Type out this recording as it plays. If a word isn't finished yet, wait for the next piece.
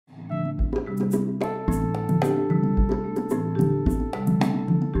Hi,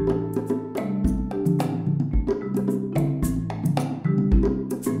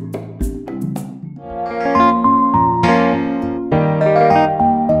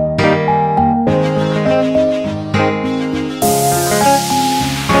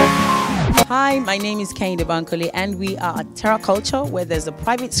 my name is Kehinde Bankole and we are at Terra Culture where there's a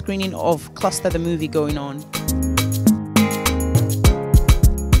private screening of Cluster the movie going on.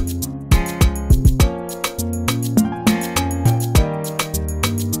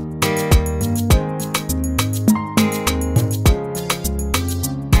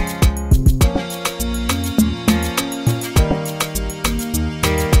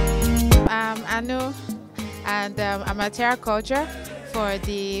 Anu, and I'm at Terra Culture for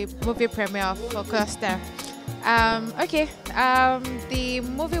the movie premiere of Cluster. The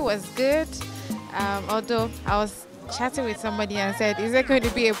movie was good, although I was chatting with somebody and said, is there going to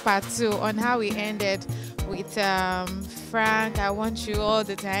be a part 2 on how we ended with Frank, I want you all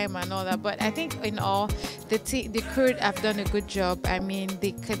the time and all that. But I think in all, the crew have done a good job. I mean,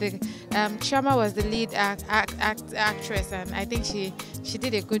 Chioma was the lead actress, and I think she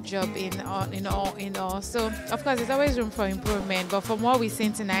did a good job in all. So of course, there's always room for improvement. But from what we've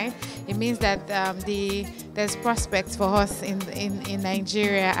seen tonight, it means that there's prospects for us in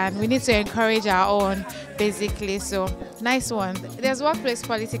Nigeria, and we need to encourage our own, basically. So nice one. There's workplace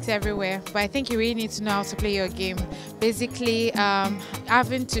politics everywhere, but I think you really need to know how to play your game. Basically,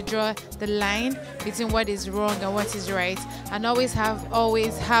 having to draw the line between what is wrong and what is right, and always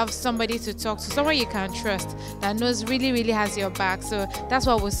have somebody to talk to, someone you can trust that knows really has your back. So that's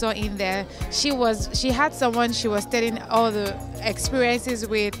what we saw in there. She had someone she was telling all the experiences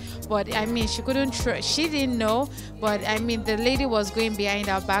with, but I mean, she couldn't trust. She didn't know, but I mean, the lady was going behind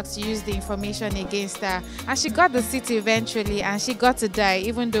her back to use the information against her, and she got the seat eventually, and she got to die,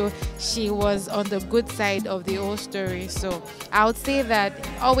 even though she was on the good side of the whole story. So I would say that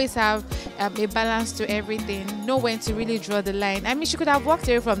always have a balance to everything. Know when to really draw the line. I mean, she could have walked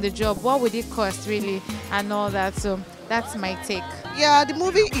away from the job. What would it cost, really, and all that? So that's my take. Yeah, the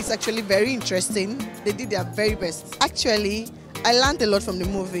movie is actually very interesting. They did their very best. Actually, I learned a lot from the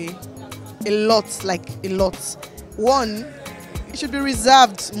movie. A lot, like a lot. One, it should be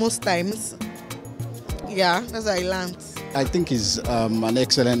reserved most times. Yeah, that's what I learned. I think it's an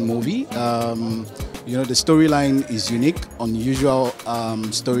excellent movie. You know, the storyline is unique, unusual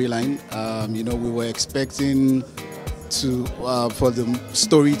storyline. You know, we were expecting for the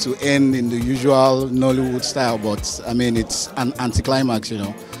story to end in the usual Nollywood style, but I mean, it's an anticlimax, you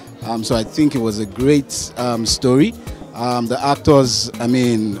know. So I think it was a great story. The actors, I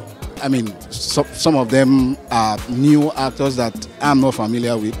mean, some of them are new actors that I'm not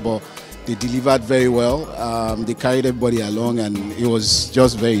familiar with, but they delivered very well. They carried everybody along, and it was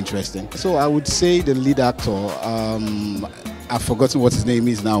just very interesting. So I would say the lead actor, I've forgotten what his name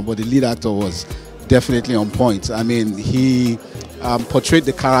is now, but the lead actor was definitely on point. I mean, he portrayed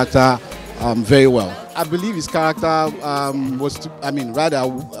the character very well. I believe his character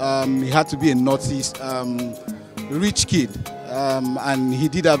he had to be a naughty, rich kid, and he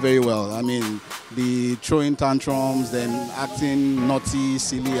did that very well. I mean, the throwing tantrums, then acting naughty,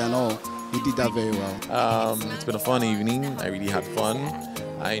 silly and all, he did that very well. It's been a fun evening. I really had fun.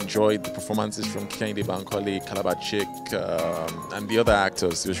 I enjoyed the performances from Kehinde Bankole, Calabar Chick, and the other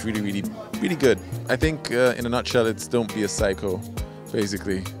actors. It was really good. I think, in a nutshell, it's don't be a psycho,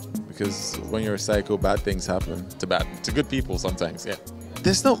 basically. Because when you're a psycho, bad things happen to good people sometimes, yeah.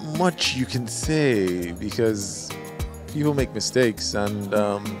 There's not much you can say because people make mistakes, and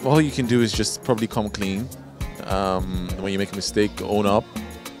all you can do is just probably come clean. When you make a mistake, own up,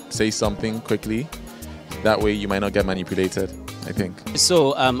 say something quickly. That way you might not get manipulated, I think.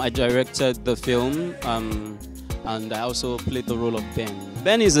 So I directed the film, and I also played the role of Ben.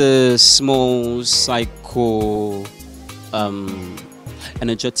 Ben is a small, psycho,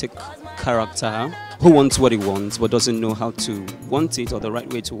 energetic character who wants what he wants but doesn't know how to want it, or the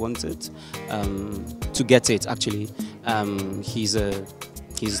right way to want it, to get it actually. He's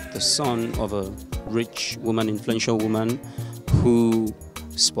the son of a rich woman, influential woman, who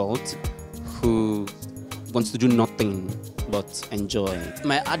spoiled, who wants to do nothing but enjoy.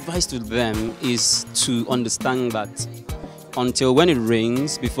 My advice to them is to understand that until when it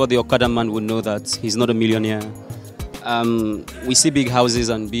rains, before the Okada man will know that he's not a millionaire. We see big houses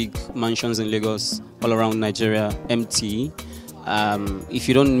and big mansions in Lagos all around Nigeria empty. If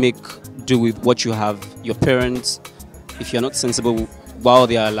you don't make do with what you have, your parents, if you're not sensible while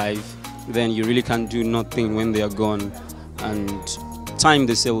they are alive, then you really can't do nothing when they are gone. And time,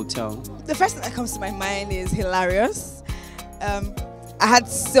 they say, will tell. The first thing that comes to my mind is hilarious. I had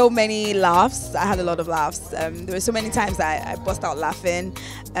so many laughs. I had a lot of laughs. There were so many times I burst out laughing.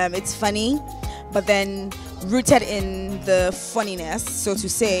 It's funny, but then rooted in the funniness, so to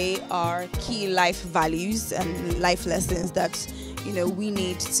say, are key life values and life lessons that, you know, we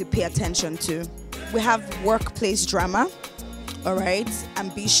need to pay attention to. We have workplace drama, all right,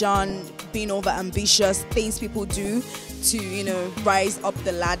 ambition, being over ambitious, things people do to, you know, rise up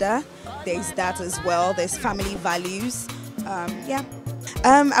the ladder. There's that as well. There's family values. Yeah.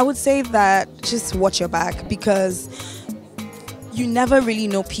 I would say that just watch your back, because you never really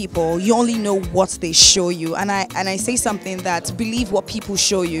know people. You only know what they show you. And I say something that believe what people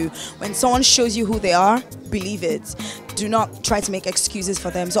show you. When someone shows you who they are, believe it. Do not try to make excuses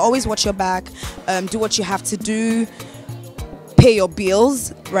for them. So always watch your back. Do what you have to do. Pay your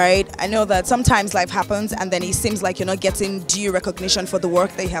bills, right? I know that sometimes life happens and then it seems like you're not getting due recognition for the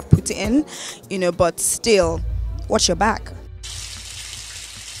work they have put in, you know, but still, watch your back.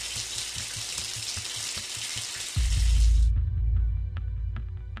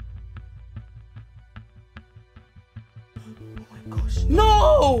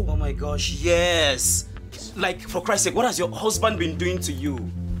 No! Oh my gosh, yes! Like, for Christ's sake, what has your husband been doing to you?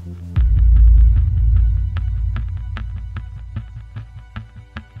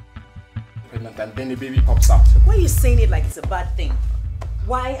 Pregnant, and then the baby pops out. Why are you saying it like it's a bad thing?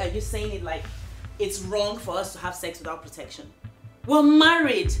 Why are you saying it like it's wrong for us to have sex without protection? We're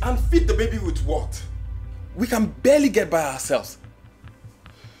married! And feed the baby with what? We can barely get by ourselves.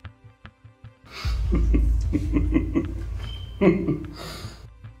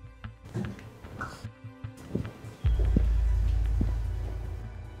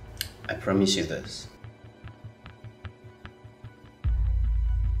 I promise you this.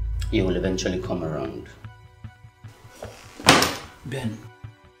 You will eventually come around. Ben,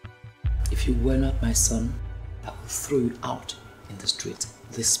 if you were not my son, I will throw you out in the street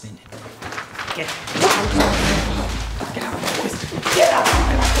this minute. Get out! Get out, boys! Get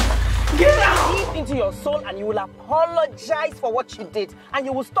out! Get out! Deep into your soul, and you will apologize for what you did, and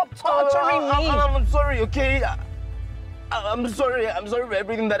you will stop torturing me. I'm sorry, okay? I'm sorry for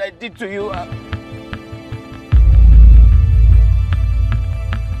everything that I did to you.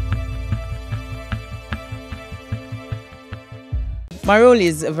 My role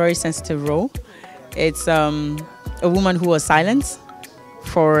is a very sensitive role. It's a woman who was silent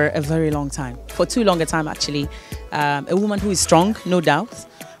for a very long time, for too long a time actually. A woman who is strong, no doubt,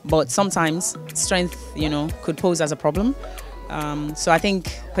 but sometimes strength, you know, could pose as a problem. So I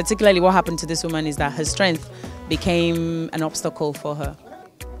think particularly what happened to this woman is that her strength became an obstacle for her.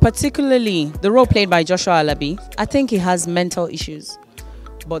 Particularly the role played by Joshua Alabi, I think he has mental issues,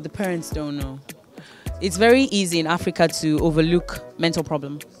 but the parents don't know. It's very easy in Africa to overlook mental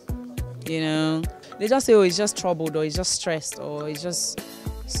problem. You know, they just say, oh, he's just troubled, or he's just stressed, or he's just,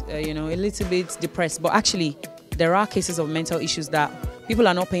 you know, a little bit depressed. But actually, there are cases of mental issues that people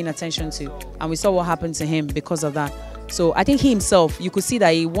are not paying attention to. And we saw what happened to him because of that. So I think he himself, you could see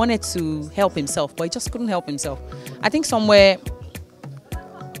that he wanted to help himself, but he just couldn't help himself. I think somewhere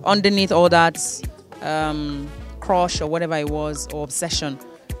underneath all that crush or whatever it was, or obsession,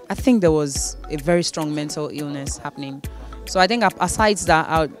 I think there was a very strong mental illness happening. So I think aside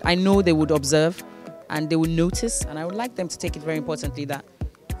that, I know they would observe and they would notice, and I would like them to take it very importantly that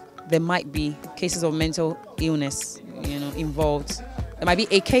there might be cases of mental illness, you know, involved. There might be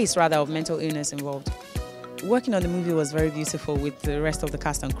a case rather of mental illness involved. Working on the movie was very beautiful with the rest of the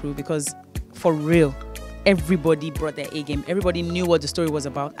cast and crew, because for real, everybody brought their A game. Everybody knew what the story was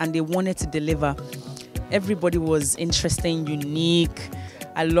about and they wanted to deliver. Everybody was interesting, unique.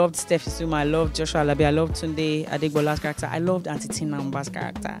 I loved Steph Isuma, I loved Joshua Alabi, I loved Tunde Adegbola's character, I loved Auntie Tina Mba's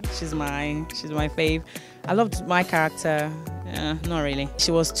character. She's my fave. I loved my character, not really.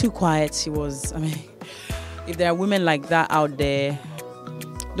 She was too quiet. She was, I mean, if there are women like that out there,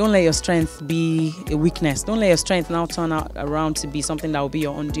 don't let your strength be a weakness. Don't let your strength now turn around to be something that will be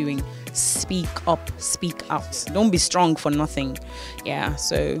your undoing. Speak up, speak out. Don't be strong for nothing. Yeah,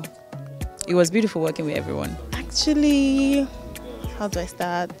 so it was beautiful working with everyone. Actually, how do I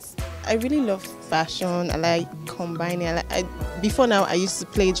start? I really love fashion. I like combining. Before now, I used to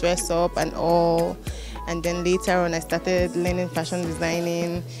play dress up and all. And then later on, I started learning fashion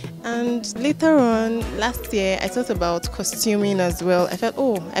designing. And later on, last year, I thought about costuming as well. I felt,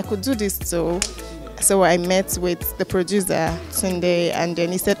 oh, I could do this too. So I met with the producer, Tunde, and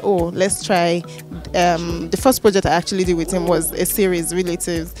then he said, oh, let's try. The first project I actually did with him was a series,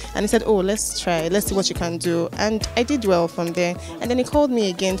 Relatives. And he said, oh, let's try. Let's see what you can do. And I did well from there. And then he called me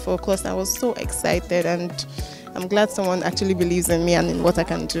again for a class. I was so excited. And I'm glad someone actually believes in me and in what I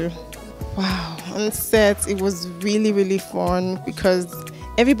can do. Wow, on set it was really, really fun because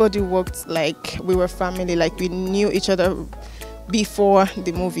everybody worked like we were family, like we knew each other before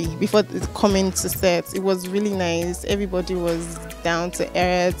the movie, before coming to set. It was really nice. Everybody was down to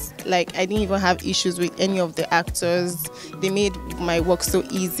earth. Like, I didn't even have issues with any of the actors. They made my work so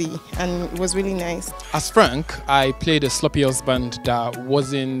easy, and it was really nice. As Frank, I played a sloppy husband that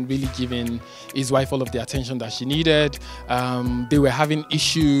wasn't really giving his wife all of the attention that she needed. They were having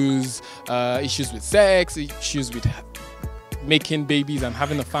issues with sex, issues with making babies and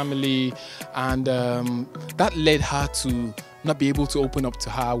having a family, and that led her to not be able to open up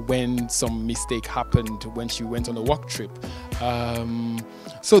to her when some mistake happened when she went on a work trip.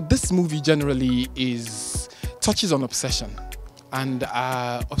 So this movie generally touches on obsession, and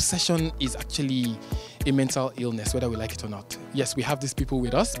obsession is actually a mental illness, whether we like it or not. Yes, we have these people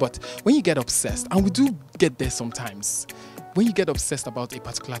with us, but when you get obsessed, and we do get there sometimes, when you get obsessed about a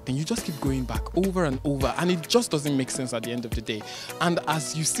particular thing, you just keep going back over and over, and it just doesn't make sense at the end of the day. And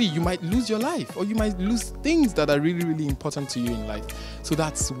as you see, you might lose your life, or you might lose things that are really, really important to you in life. So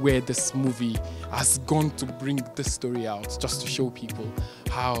that's where this movie has gone to bring this story out, just to show people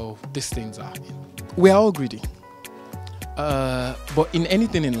how these things are. We are all greedy. But in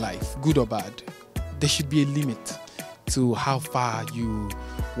anything in life, good or bad, there should be a limit to how far you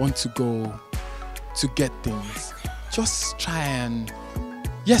want to go to get things. Just try and,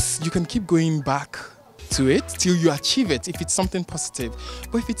 yes, you can keep going back to it till you achieve it if it's something positive.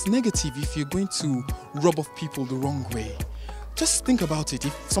 But if it's negative, if you're going to rub off people the wrong way, just think about it.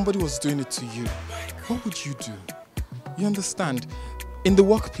 If somebody was doing it to you, what would you do? You understand? In the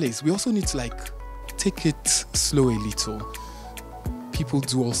workplace, we also need to take it slow a little. People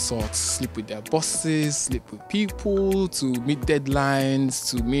do all sorts, sleep with their bosses, sleep with people, to meet deadlines,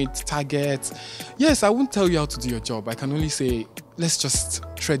 to meet targets. Yes, I won't tell you how to do your job. I can only say, let's just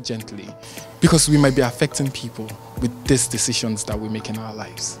tread gently, because we might be affecting people with these decisions that we make in our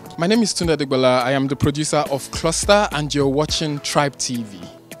lives. My name is Tunde Adegbola. I am the producer of Cluster, and you're watching Trybe TV.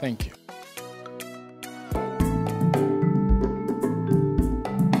 Thank you.